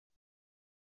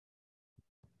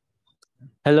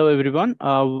Hello, everyone.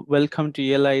 Welcome to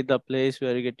ELI, the place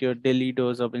where you get your daily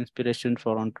dose of inspiration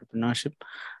for entrepreneurship.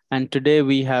 And today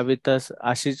we have with us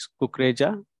Ashish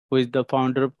Kukreja, who is the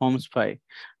founder of Homesfy.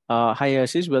 Hi,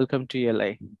 Ashish. Welcome to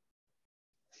ELI.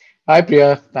 Hi,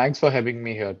 Priya. Thanks for having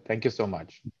me here. Thank you so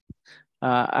much.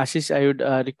 Ashish, I would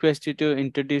request you to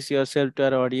introduce yourself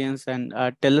to our audience and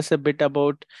tell us a bit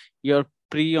about your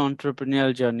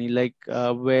pre-entrepreneurial journey. Like,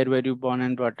 where were you born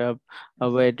and brought up?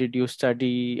 Where did you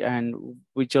study? And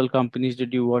which all companies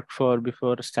did you work for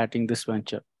before starting this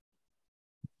venture?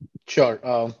 Sure.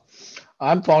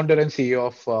 I'm founder and CEO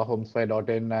of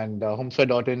Homesfy.in, and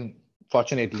Homesfy.in,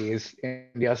 fortunately, is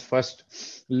India's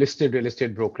first listed real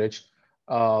estate brokerage.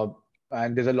 Uh,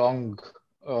 and there's a long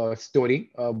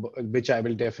story, which I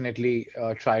will definitely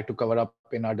try to cover up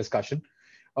in our discussion.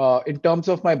 In terms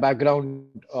of my background,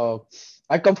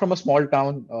 I come from a small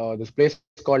town, this place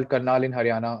called Karnal in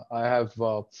Haryana. I have,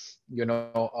 you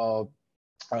know,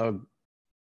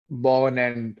 born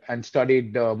and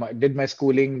studied did my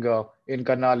schooling in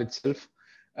Karnal itself,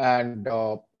 and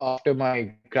after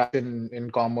my graduation in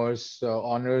commerce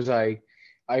honors, I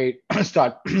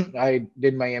start I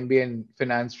did my MBA in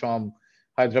finance from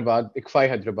Hyderabad, ICFI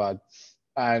Hyderabad,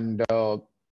 and uh,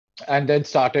 and then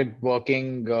started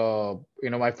working.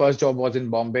 My first job was in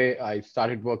Bombay. I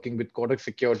started working with Kotak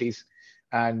Securities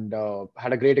and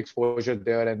had a great exposure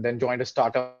there, and then joined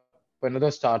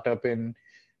another startup in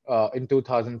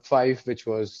 2005, which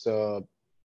was uh,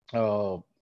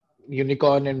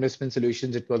 Unicorn Investment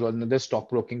Solutions. It was another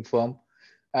stockbroking firm,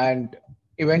 and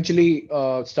eventually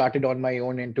started on my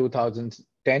own in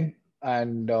 2010,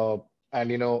 and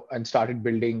and started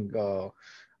building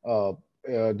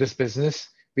this business.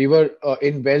 We were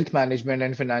in wealth management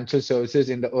and financial services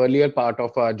in the earlier part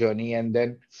of our journey, and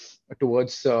then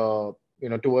towards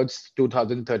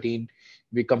 2013,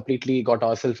 we completely got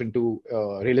ourselves into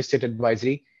real estate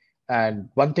advisory, and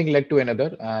one thing led to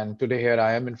another. And today here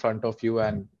I am in front of you,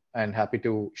 and happy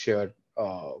to share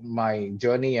my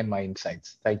journey and my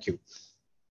insights. Thank you.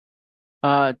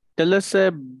 Tell us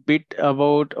a bit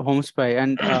about Homespy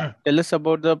and tell us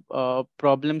about the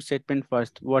problem statement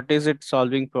first. What is it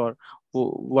solving for?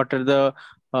 What are the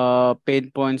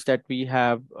pain points that we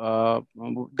have,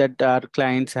 that our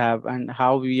clients have, and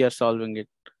how we are solving it?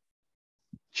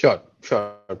 Sure.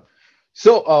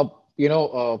 So,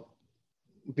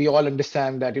 we all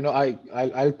understand that,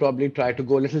 I'll probably try to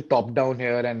go a little top down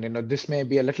here, and this may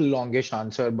be a little longish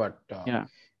answer, Yeah,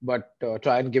 but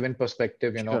try and give in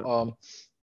perspective. sure.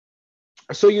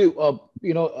 So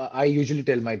I usually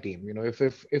tell my team,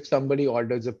 if somebody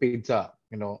orders a pizza,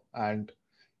 and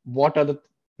what are the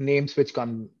names which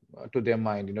come to their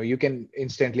mind? You can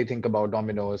instantly think about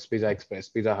Domino's, Pizza Express,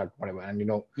 Pizza Hut, whatever, and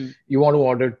Mm-hmm. you want to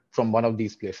order from one of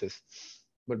these places.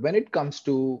 But when it comes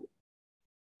to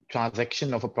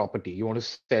transaction of a property, you want to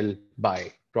sell,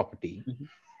 buy property,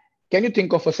 can you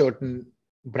think of a certain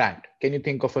brand? Can you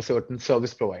think of a certain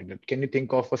service provider? Can you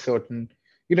think of a certain,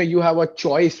 you have a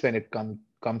choice when it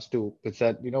comes to is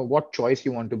that, what choice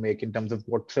you want to make in terms of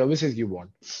what services you want.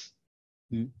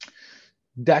 Mm-hmm.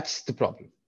 That's the problem.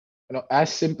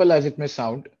 As simple as it may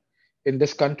sound, in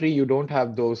this country, you don't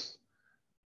have those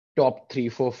top three,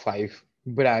 four, five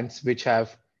brands which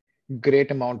have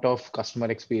great amount of customer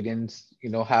experience,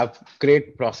 have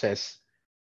great process,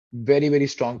 very, very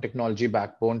strong technology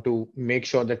backbone to make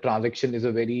sure the transaction is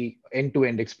a very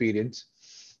end-to-end experience.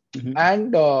 Mm-hmm.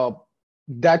 And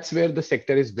that's where the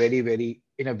sector is very, very,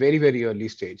 in a very, very early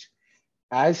stage.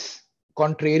 As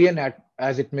contrarian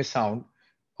as it may sound,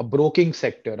 a broking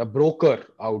sector, a broker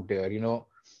out there,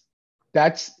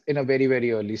 that's in a very,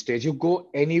 very early stage. You go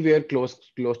anywhere close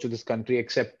to this country,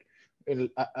 except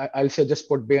I'll say just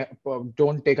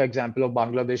don't take example of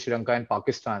Bangladesh, Sri Lanka, and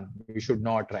Pakistan. You should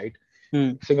not, right?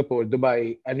 Singapore,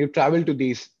 Dubai, and you travel to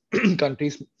these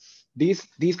countries.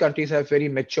 These countries have very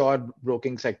mature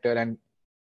broking sector,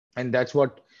 and that's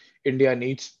what India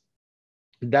needs.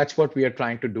 That's what we are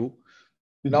trying to do.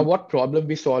 Now, Mm-hmm. what problem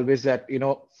we solve is that a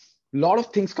lot of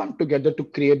things come together to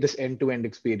create this end-to-end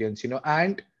experience,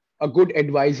 and a good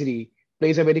advisory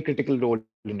plays a very critical role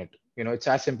in it. It's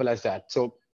as simple as that.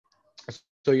 So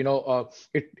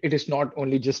it is not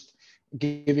only just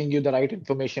giving you the right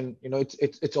information.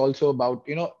 It's also about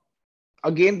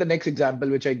again, the next example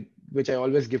which I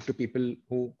always give to people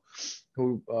who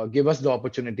give us the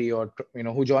opportunity, or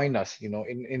who join us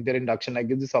in their induction. I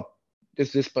give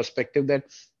this perspective that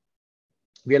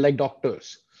we are like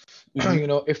doctors.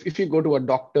 Mm-hmm. If you go to a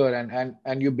doctor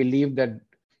and you believe that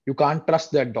you can't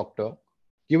trust that doctor,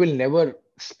 you will never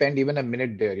spend even a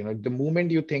minute there. The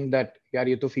moment you think that yaar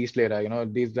ye to fees le raha hai,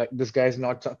 this guy is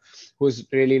not who's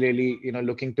really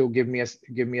looking to give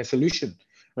me a solution.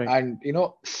 Right. And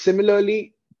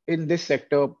similarly in this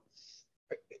sector,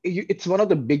 it's one of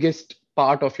the biggest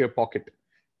part of your pocket,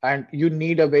 and you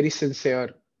need a very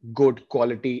sincere, good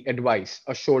quality advice,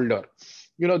 a shoulder.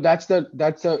 That's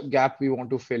the gap we want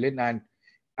to fill in. And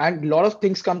a lot of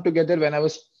things come together. When I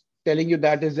was telling you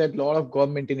that, is that a lot of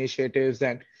government initiatives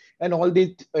and all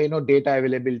these data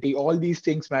availability, all these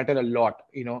things matter a lot.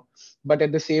 But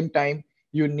at the same time,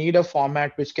 you need a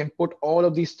format which can put all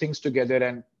of these things together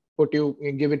and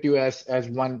give it to you as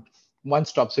one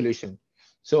stop solution.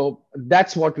 So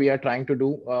that's what we are trying to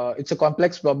do. It's a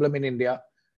complex problem in India.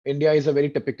 India is a very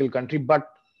typical country, but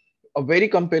a very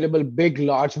comparable big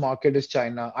large market is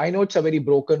China. I know it's a very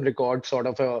broken record sort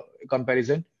of a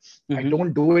comparison. I Mm-hmm.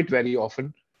 don't do it very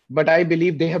often, but I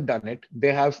believe they have done it.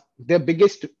 They have their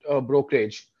biggest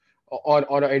brokerage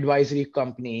or advisory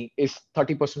company is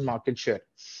 30% market share.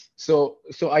 So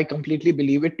I completely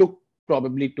believe it took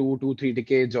probably 3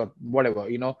 decades or whatever,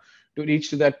 to reach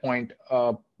to that point.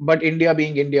 But India,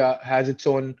 being India, has its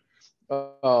own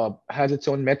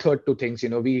method to things.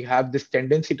 We have this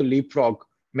tendency to leapfrog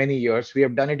many years. We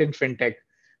have done it in fintech.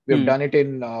 We have Hmm. done it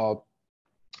in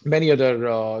many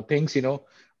other things.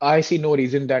 I see no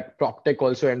reason that PropTech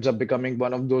also ends up becoming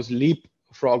one of those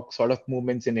leapfrog sort of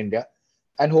movements in India.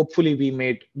 And hopefully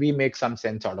we make some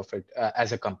sense out of it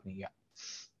as a company. Yeah.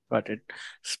 Got it.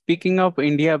 Speaking of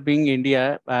India being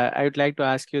India, I would like to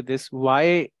ask you this: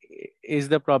 why is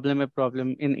the problem a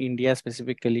problem in India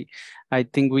specifically? I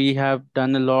think we have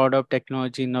done a lot of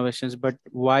technology innovations, but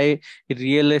why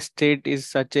real estate is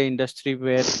such an industry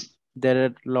where there are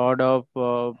a lot of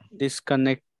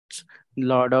disconnects,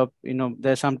 lot of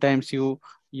there sometimes you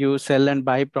sell and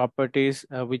buy properties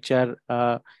which are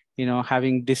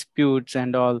having disputes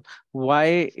and all.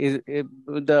 Why is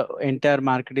the entire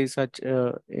market is such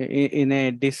in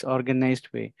a disorganized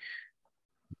way?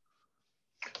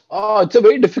 It's a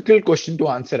very difficult question to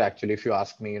answer, actually, if you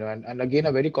ask me. And again,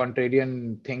 a very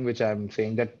contrarian thing, which I'm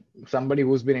saying, that somebody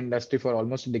who's been in industry for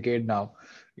almost a decade now.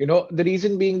 The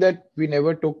reason being that we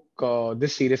never took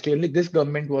this seriously. Only this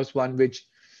government was one which,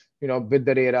 with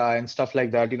the RERA and stuff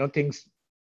like that, things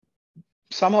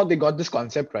somehow they got this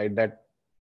concept right, that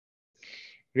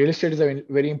real estate is a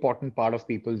very important part of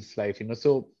people's life.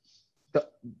 So the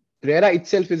RERA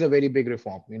itself is a very big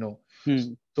reform,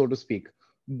 Hmm. so to speak.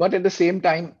 But at the same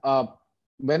time,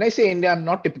 when I say India, I'm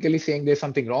not typically saying there's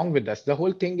something wrong with us. The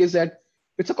whole thing is that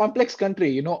it's a complex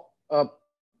country. When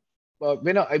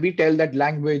we tell that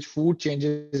language, food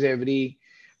changes every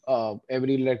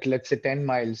let's say 10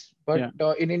 miles. But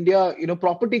Yeah. in India,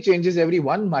 property changes every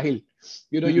 1 mile.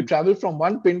 You Hmm. travel from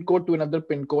one pin code to another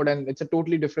pin code, and it's a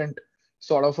totally different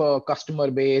sort of a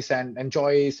customer base and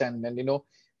choice, and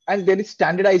there is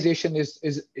standardization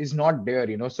is not there.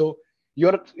 So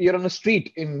you're on a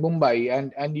street in Mumbai,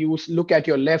 and you look at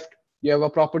your left, you have a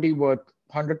property worth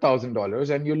 $100,000,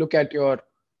 and you look at your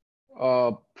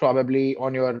probably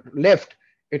on your left,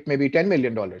 it may be $10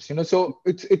 million. So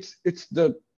it's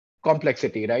the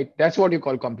complexity, right? That's what you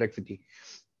call complexity.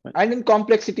 Right. And in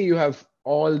complexity, you have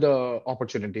all the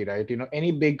opportunity, right?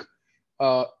 Any big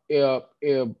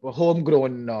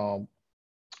homegrown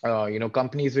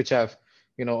companies which have,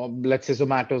 let's say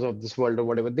Zomatos of this world or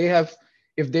whatever, they have,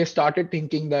 if they started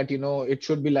thinking that, it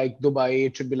should be like Dubai,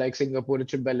 it should be like Singapore,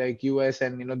 it should be like US,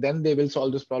 and, then they will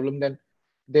solve this problem, then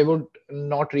they would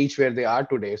not reach where they are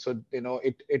today. So,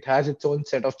 it has its own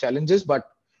set of challenges, but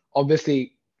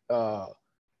obviously,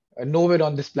 nowhere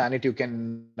on this planet you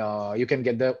can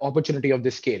get the opportunity of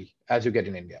this scale as you get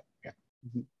in India. Yeah.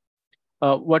 Mhm.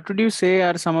 What would you say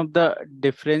are some of the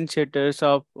differentiators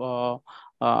of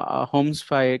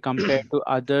Homesfy compared to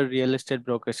other real estate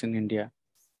brokers in India?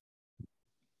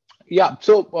 Yeah.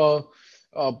 So,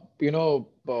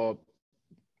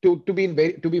 to be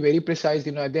very precise,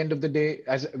 at the end of the day,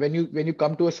 as when you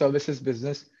come to a services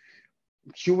business,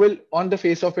 you will on the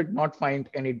face of it not find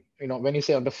any, when you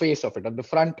say on the face of it, on the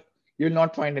front, you'll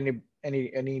not find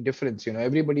any difference.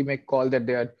 Everybody may call that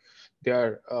they are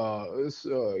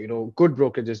good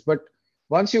brokerages, but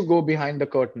once you go behind the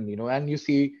curtain, and you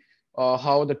see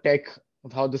how the tech,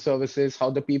 how the services, how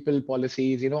the people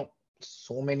policies,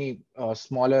 so many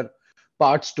smaller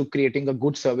parts to creating a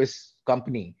good service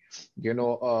company.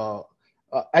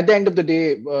 At the end of the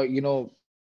day,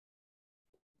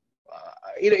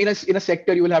 in a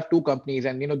sector, you will have two companies,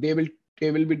 and they will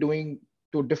be doing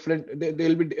to different,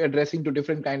 they'll be addressing to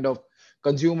different kind of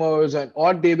consumers, and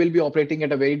or they will be operating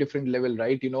at a very different level,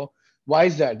 right? Why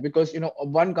is that? Because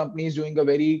one company is doing a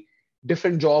very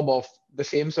different job of the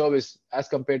same service as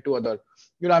compared to other.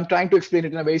 I'm trying to explain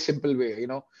it in a very simple way,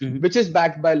 Mm-hmm. which is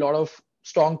backed by a lot of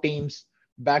strong teams,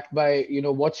 backed by,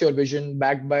 what's your vision,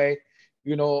 backed by,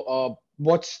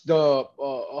 what's the,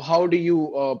 how do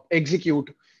you execute,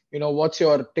 what's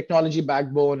your technology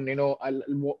backbone,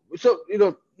 so,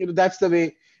 that's the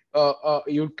way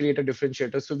you create a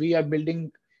differentiator. So we are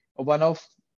building one of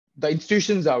the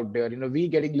institutions out there. We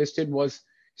getting listed was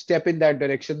step in that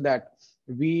direction, that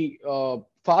we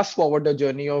fast forward the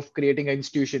journey of creating an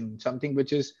institution, something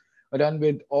which is run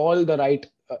with all the right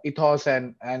ethos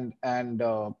and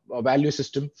value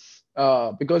system,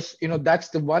 because that's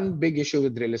the one big issue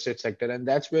with real estate sector, and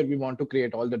that's where we want to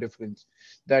create all the difference.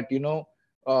 That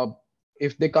uh,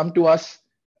 if they come to us,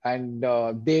 and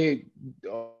they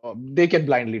can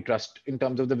blindly trust in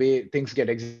terms of the way things get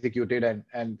executed,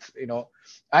 and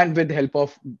with the help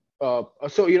of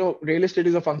so real estate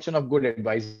is a function of good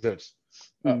advisors,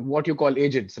 Mm-hmm. what you call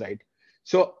agents, right?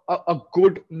 So a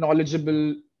good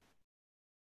knowledgeable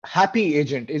happy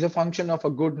agent is a function of a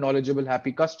good knowledgeable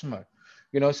happy customer.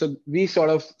 So we sort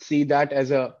of see that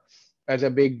as a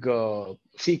big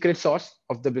secret sauce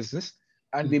of the business.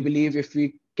 And we Mm-hmm. believe if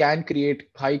we can create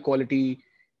high quality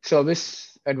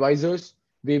service advisors,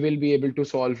 we will be able to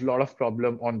solve a lot of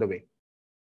problem on the way.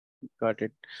 Got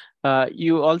it.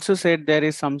 You also said there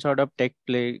is some sort of tech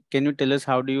play. Can you tell us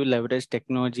how do you leverage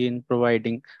technology in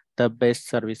providing the best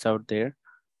service out there?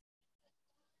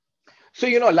 So,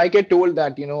 like I told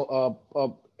that,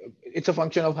 it's a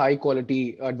function of high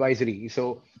quality advisory.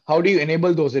 So how do you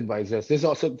enable those advisors? There's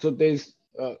the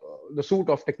suite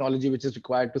of technology which is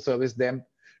required to service them,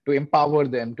 to empower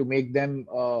them, to make them,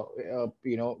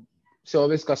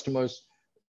 service customers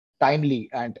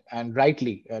timely and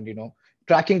rightly, and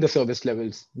tracking the service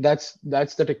levels. That's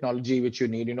the technology which you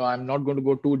need. I'm not going to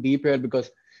go too deep here because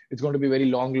it's going to be very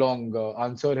long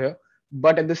answer here.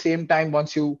 But at the same time,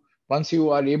 once you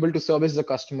are able to service the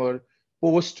customer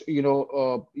post,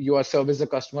 you are service the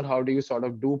customer, how do you sort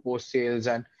of do post sales,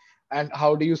 and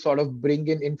how do you sort of bring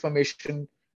in information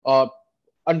uh,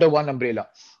 under one umbrella.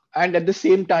 And at the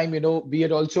same time, we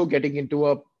are also getting into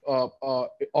a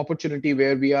opportunity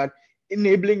where we are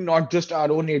enabling not just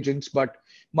our own agents but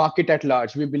market at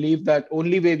large. We believe that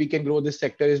only way we can grow this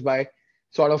sector is by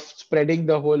sort of spreading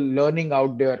the whole learning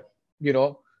out there, you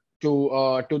know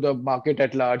to the market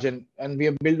at large. And we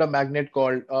have built a magnet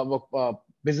called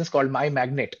business called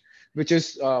MyMagnet, which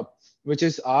is uh, which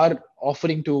is our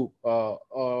offering to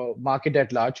market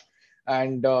at large.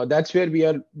 And that's where we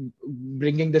are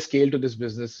bringing the scale to this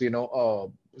business.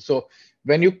 So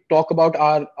when you talk about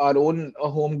our own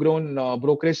homegrown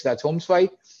brokerage, that's Homesfy.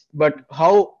 But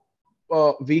how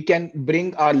we can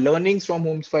bring our learnings from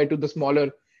Homesfy to the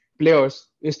smaller players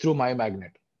is through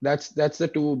MyMagnet. That's the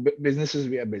two businesses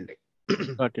we are building.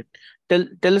 Got it.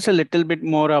 Tell us a little bit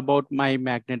more about My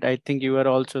Magnet. I think you are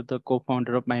also the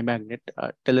co-founder of My Magnet.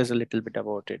 Tell us a little bit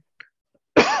about it.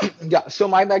 Yeah, so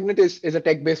MyMagnet is a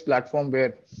tech-based platform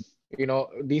where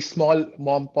these small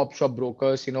mom pop shop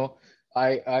brokers,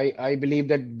 I believe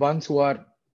that ones who are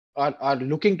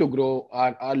looking to grow,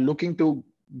 are looking to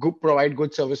provide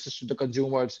good services to the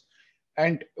consumers,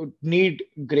 and need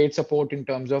great support in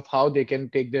terms of how they can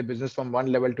take their business from one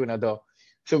level to another.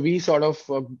 So we sort of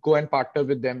go and partner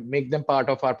with them, make them part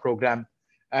of our program,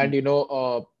 and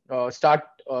Mm. start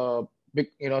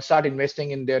start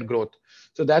investing in their growth.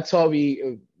 So that's how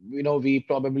we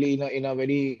probably in a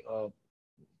very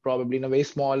probably in a very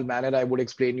small manner, I would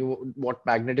explain you what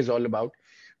Magnet is all about.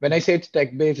 When I Mhm. say it's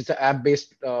tech based, it's an app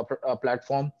based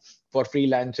platform for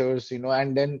freelancers,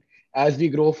 and then as we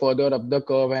grow further up the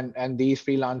curve, and these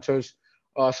freelancers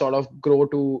sort of grow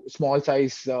to small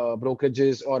size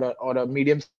brokerages, or a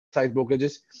medium size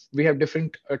brokerages, we have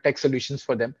different tech solutions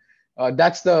for them.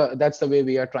 That's the way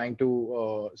we are trying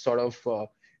to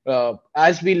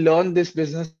as we learn this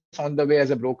business on the way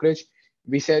as a brokerage.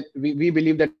 We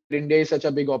believe that India is such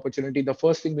a big opportunity. The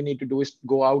first thing we need to do is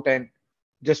go out and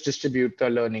just distribute the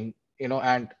learning,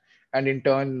 and in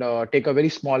turn take a very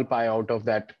small pie out of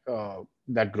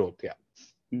that growth. Yeah.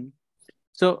 Mm.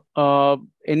 So,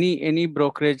 any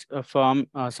brokerage firm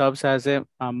serves as a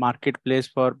marketplace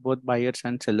for both buyers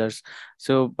and sellers.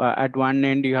 So, at one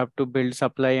end you have to build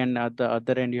supply, and at the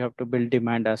other end you have to build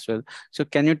demand as well. So,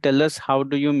 can you tell us how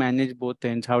do you manage both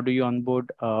ends? How do you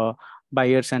onboard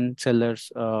buyers and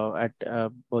sellers at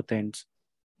both ends?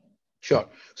 Sure.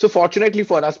 So fortunately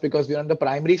for us, because we're on the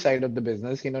primary side of the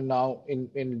business, now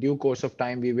in due course of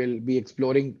time, we will be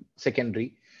exploring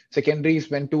secondary. Secondary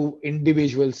is when two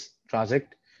individuals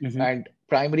transact, Mm-hmm. and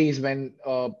primary is when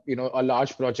a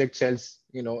large project sells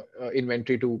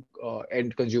inventory to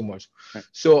end consumers. Right.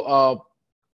 So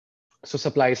So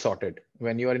supply is sorted.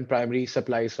 When you are in primary,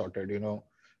 supply is sorted.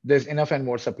 There's enough and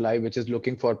more supply, which is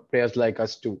looking for players like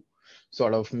us to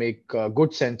sort of make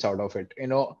good sense out of it.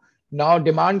 Now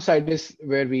demand side is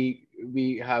where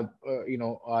we have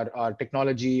our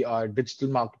technology, our digital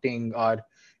marketing, our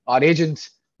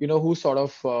agents, who sort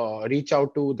of reach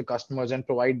out to the customers and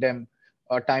provide them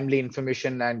timely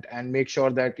information, and make sure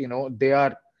that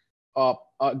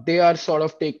they are sort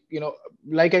of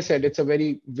like I said, it's a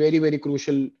very, very, very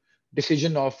crucial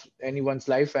decision of anyone's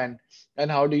life, and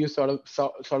how do you sort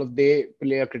of they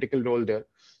play a critical role there.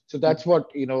 So that's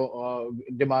what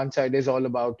demand side is all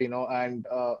about, and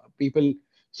people.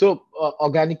 So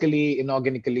organically,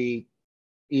 inorganically,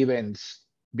 events,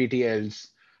 BTLs,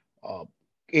 uh,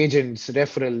 agents,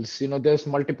 referrals. There's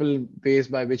multiple ways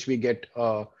by which we get.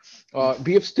 Mm,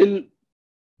 We have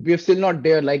still not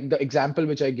there, like the example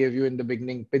which I gave you in the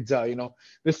beginning, pizza.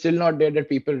 We're still not there that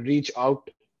people reach out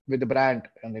with the brand,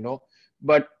 and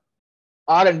but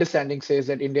our understanding says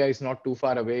that India is not too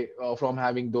far away from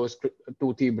having those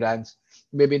two, three brands.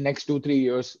 Maybe next 2, 3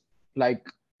 years, like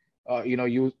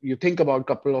you think about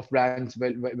couple of brands.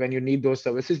 When you need those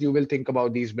services, you will think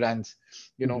about these brands.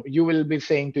 mhm, You will be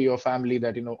saying to your family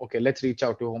that okay, let's reach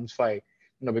out to Homesfy,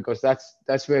 because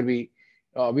that's where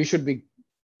we should be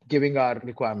giving our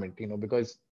requirement,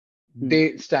 because mm.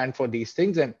 they stand for these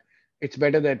things, and it's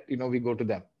better that we go to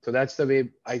them. So that's the way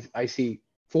I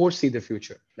foresee the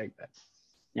future like that.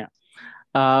 Yeah.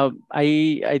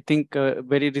 I think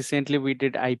very recently we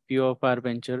did IPO of our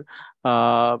venture.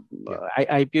 Uh,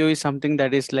 Yeah. IPO is something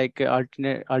that is like a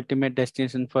ultimate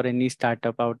destination for any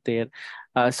startup out there.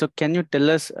 So can you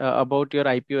tell us about your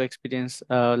IPO experience?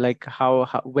 Like how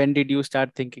when did you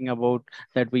start thinking about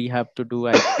that we have to do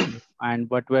IPO, and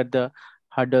what were the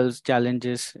hurdles,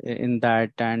 challenges in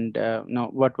that, and no,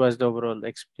 what was the overall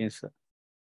experience?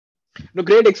 No,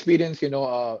 great experience.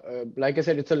 Like I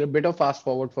said, it's a little bit of fast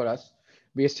forward for us.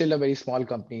 We are still a very small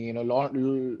company.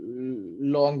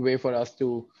 Long way for us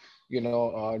to,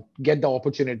 get the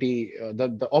opportunity,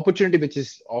 the opportunity which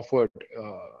is offered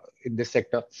in this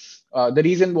sector. The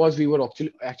reason was we were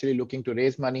actually looking to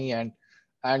raise money, and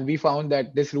we found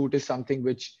that this route is something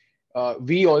which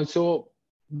we also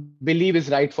believe is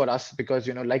right for us, because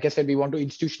like I said, we want to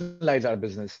institutionalize our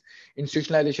business.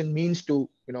 Institutionalization means to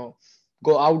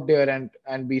go out there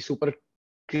and be super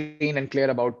clean and clear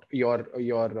about your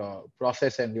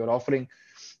process and your offering.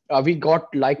 We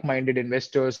got like-minded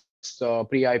investors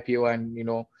pre-IPO,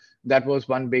 and that was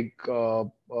one big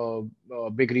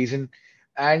reason.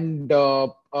 And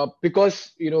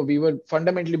because we were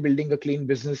fundamentally building a clean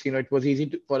business, it was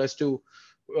easy for us to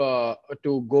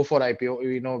go for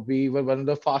IPO. We were one of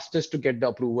the fastest to get the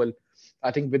approval.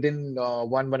 I think within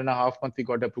 1.5 months we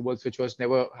got approvals, which was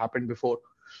never happened before.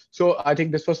 So I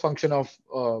think this was function of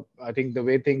I think the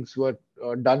way things were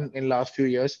done in last few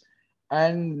years.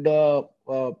 And a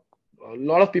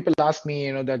lot of people ask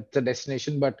me, that the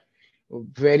destination, but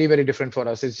very, very different for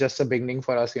us. It's just a beginning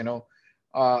for us.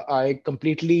 I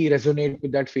completely resonate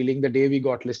with that feeling the day we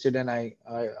got listed, and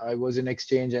I was in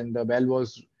exchange, and the bell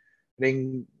was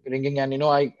ringing, and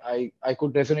I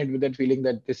could resonate with that feeling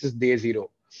that this is day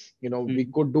zero. We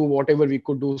Mm. could do whatever we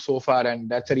could do so far, and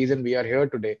that's the reason we are here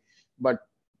today. But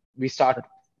we start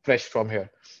fresh from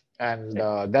here, and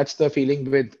Right. that's the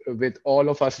feeling with all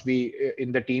of us we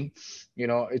in the team.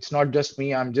 It's not just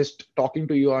me. I'm just talking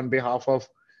to you on behalf of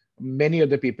many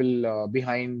other people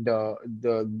behind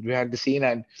the scene,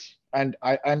 and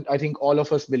I think all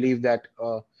of us believe that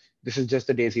this is just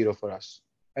the day zero for us,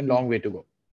 and long way to go.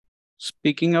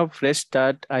 Speaking of fresh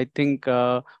start, I think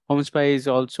Homespy is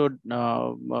also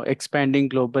expanding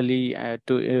globally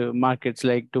to markets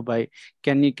like Dubai.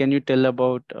 Can you tell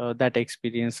about that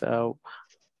experience?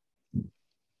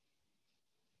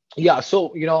 Yeah,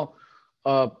 so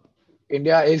uh,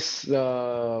 India is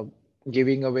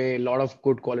giving away a lot of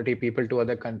good quality people to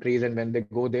other countries, and when they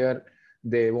go there,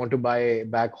 they want to buy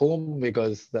back home,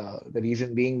 because the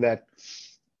reason being that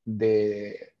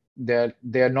they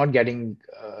they're not getting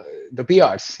the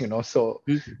PRs,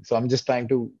 Mhm. so I'm just trying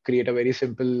to create a very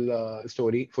simple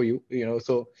story for you.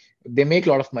 So they make a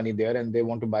lot of money there, and they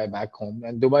want to buy back home,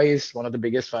 and Dubai is one of the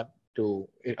biggest one to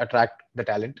attract the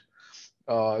talent.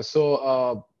 uh, so,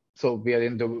 uh, so we are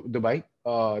in Dubai.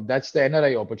 That's the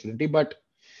NRI opportunity, but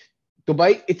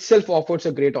Dubai itself offers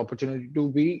a great opportunity to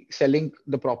be selling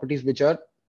the properties which are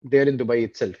there in Dubai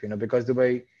itself. Because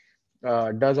Dubai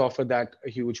does offer that a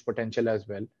huge potential as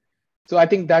well. So I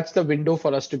think that's the window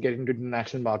for us to get into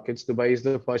international markets. Dubai is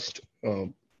the first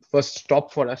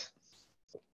stop for us,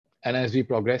 and as we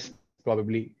progress,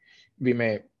 probably we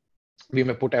may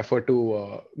put effort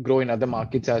to grow in other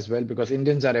markets as well, because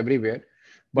Indians are everywhere.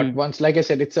 But once, like I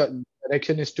said, it's a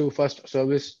direction is to first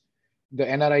service the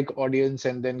NRI audience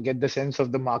and then get the sense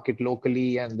of the market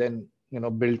locally and then,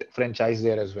 build franchise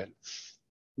there as well.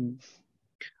 Mm.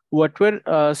 What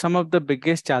were some of the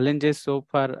biggest challenges so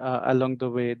far along the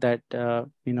way that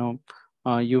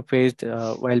you faced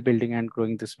while building and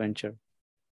growing this venture?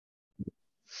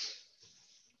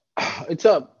 It's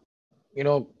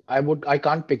I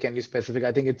can't pick any specific.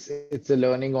 I think it's a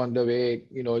learning on the way,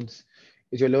 it's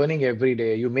you're learning every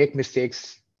day. You make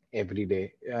mistakes every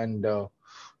day, and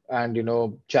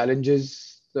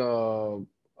challenges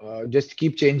just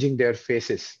keep changing their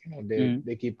faces. Mm,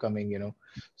 They keep coming.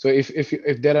 So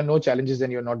if there are no challenges,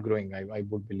 then you're not growing. I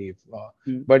would believe,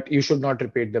 mm, but you should not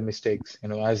repeat the mistakes.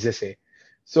 As they say.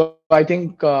 So I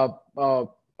think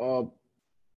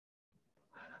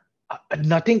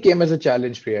nothing came as a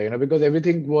challenge, Priya, because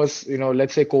everything was,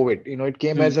 let's say COVID, it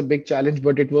came mm, as a big challenge,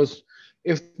 but it was,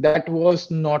 if that was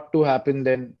not to happen,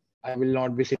 then I will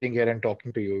not be sitting here and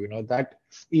talking to you. That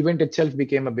event itself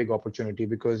became a big opportunity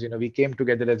because, we came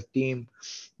together as a team.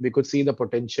 We could see the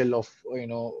potential of,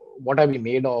 what are we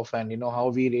made of and, how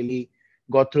we really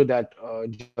got through that,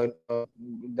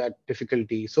 that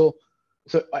difficulty. So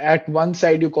at one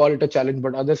side, you call it a challenge,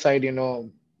 but other side,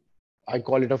 I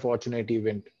call it a fortunate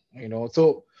event,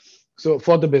 so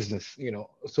for the business,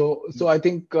 so mm, I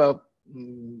think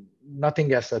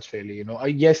nothing as such really,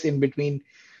 I guess in between,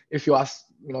 if you ask,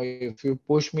 if you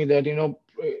push me that,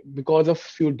 because of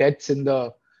few deaths in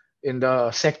the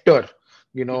sector,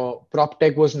 mm, prop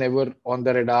tech was never on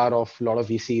the radar of a lot of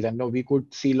VCs, and no, we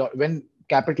could see when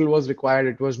capital was required,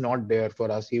 it was not there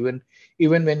for us, even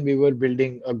when we were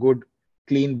building a good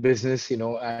clean business,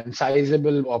 and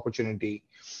sizable opportunity.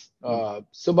 mm.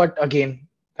 But again,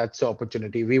 that's the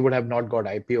opportunity. We would have not got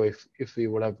IPO if we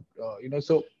would have,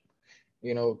 so,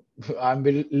 you know, I'm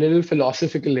a little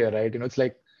philosophical here, right? It's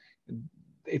like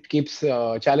it keeps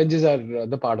challenges are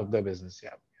the part of the business.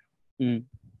 Yeah.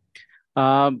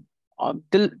 Mm.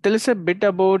 Tell us a bit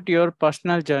about your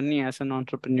personal journey as an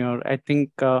entrepreneur. I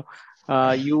think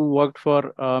you worked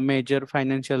for major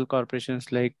financial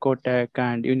corporations like Kotak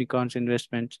and Unicorns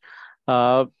Investments.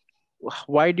 Uh,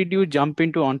 why did you jump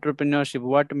into entrepreneurship?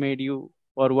 What made you,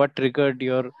 or what triggered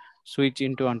your switch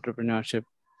into entrepreneurship?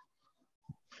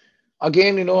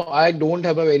 Again, I don't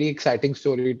have a very exciting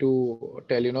story to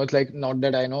tell. It's like not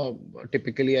that I know.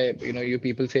 Typically, you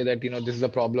people say that, this is a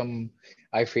problem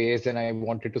I faced and I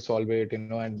wanted to solve it,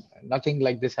 and nothing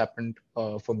like this happened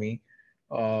for me.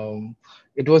 Um,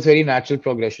 it was very natural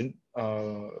progression.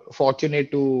 Fortunate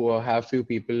to have few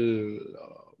people, you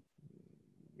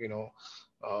know,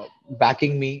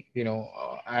 backing me,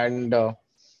 and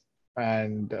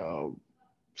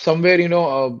somewhere,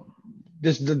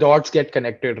 this the dots get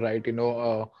connected, right?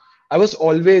 I was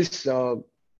always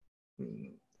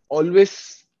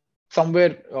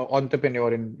somewhere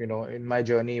entrepreneur in my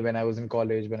journey when I was in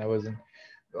college, when I was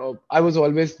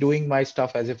always doing my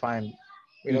stuff as if I'm,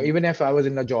 Mm, even if I was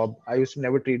in a job, I used to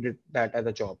never treat it that as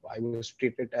a job. I used to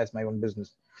treat it as my own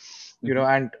business,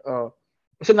 mhm, and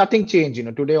so nothing changed.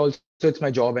 Today also it's my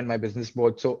job and my business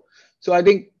both. So I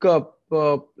think,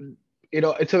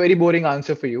 it's a very boring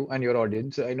answer for you and your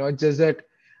audience. I know it's just that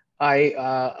I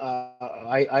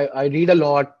read a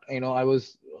lot. I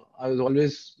was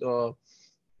always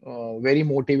very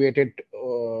motivated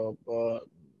to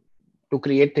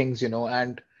create things,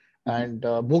 mhm. and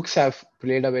books have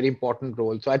played a very important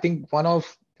role. So I think one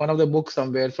of the books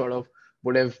somewhere sort of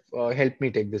would have helped me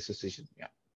take this decision. Yeah.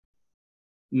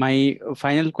 My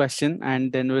final question,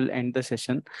 and then we'll end the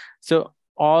session. So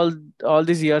all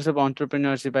these years of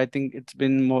entrepreneurship, I think it's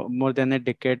been more than a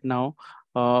decade now.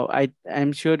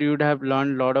 I'm sure you'd have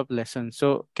learned a lot of lessons.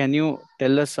 So can you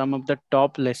tell us some of the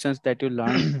top lessons that you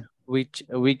learned, which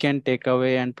we can take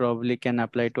away and probably can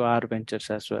apply to our ventures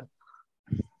as well?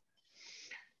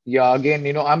 Yeah, again,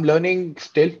 I'm learning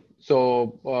still.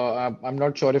 So I'm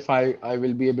not sure if I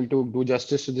will be able to do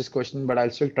justice to this question, but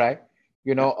I'll still try.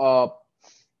 You Yeah. know,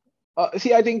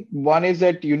 See, I think one is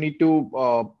that you need to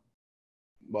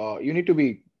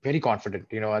be very confident.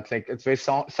 It's like it's very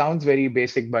sounds very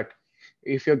basic, but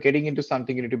if you're getting into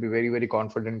something, you need to be very, very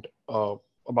confident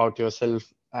about yourself,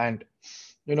 and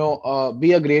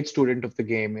be a great student of the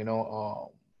game.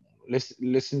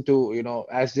 Listen to,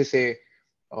 as they say,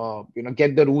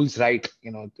 get the rules right.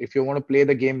 If you want to play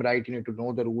the game right, you need to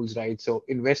know the rules right. So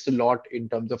invest a lot in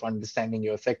terms of understanding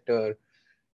your sector,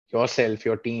 yourself,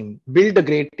 your team. Build a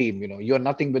great team. You're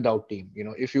nothing without team.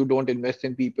 If you don't invest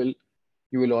in people,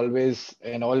 you will always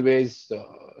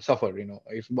suffer.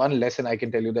 If one lesson I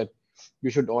can tell you, that you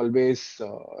should always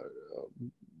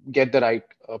get the right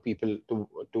people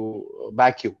to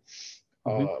back you.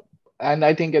 Mm-hmm. Uh, And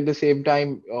I think at the same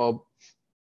time,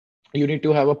 you need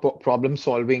to have a problem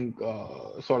solving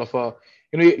sort of a,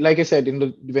 like I said,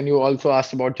 when you also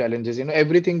asked about challenges,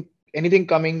 anything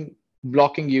coming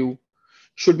blocking you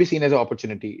should be seen as an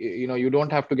opportunity. You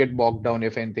don't have to get bogged down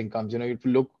if anything comes. You have to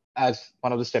look as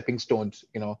one of the stepping stones,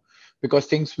 because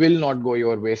things will not go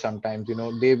your way sometimes.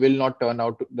 They will not turn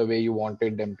out the way you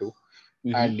wanted them to.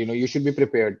 Mm-hmm. And you should be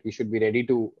prepared. You should be ready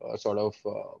to sort of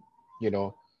you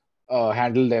know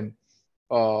handle them.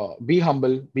 Be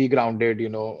humble, be grounded.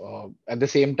 At the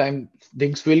same time,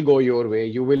 things will go your way.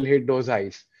 You will hit those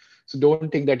highs. So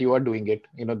don't think that you are doing it.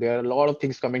 There are a lot of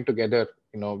things coming together,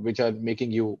 which are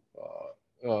making you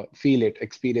feel it,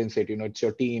 experience it. It's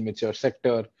your team, it's your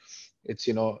sector. It's,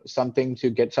 some things you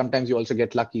get, sometimes you also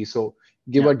get lucky. So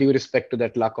give Yeah. a due respect to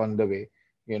that luck on the way,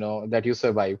 that you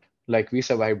survived, like we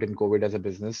survived in COVID as a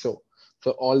business. So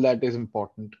all that is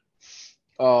important.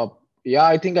 uh, yeah,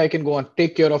 I think I can go on.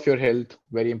 Take care of your health,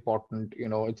 very important.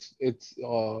 It's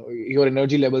your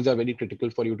energy levels are very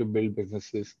critical for you to build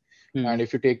businesses. Mm. And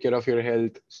if you take care of your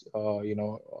health,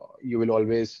 you will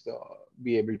always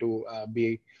be able to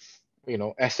be,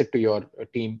 asset to your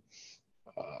team.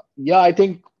 Yeah, I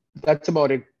think that's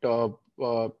about it.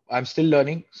 I'm still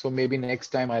learning, so maybe next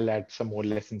time I'll add some more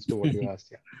lessons to what you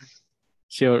asked. Yeah,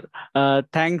 Sure.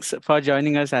 Thanks for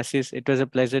joining us, Ashish. It was a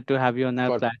pleasure to have you on our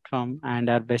for platform, and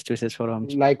our best wishes for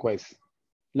Homesfy. likewise,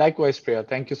 likewise, Priya.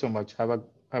 Thank you so much. Have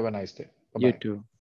a nice day. Bye You bye. too.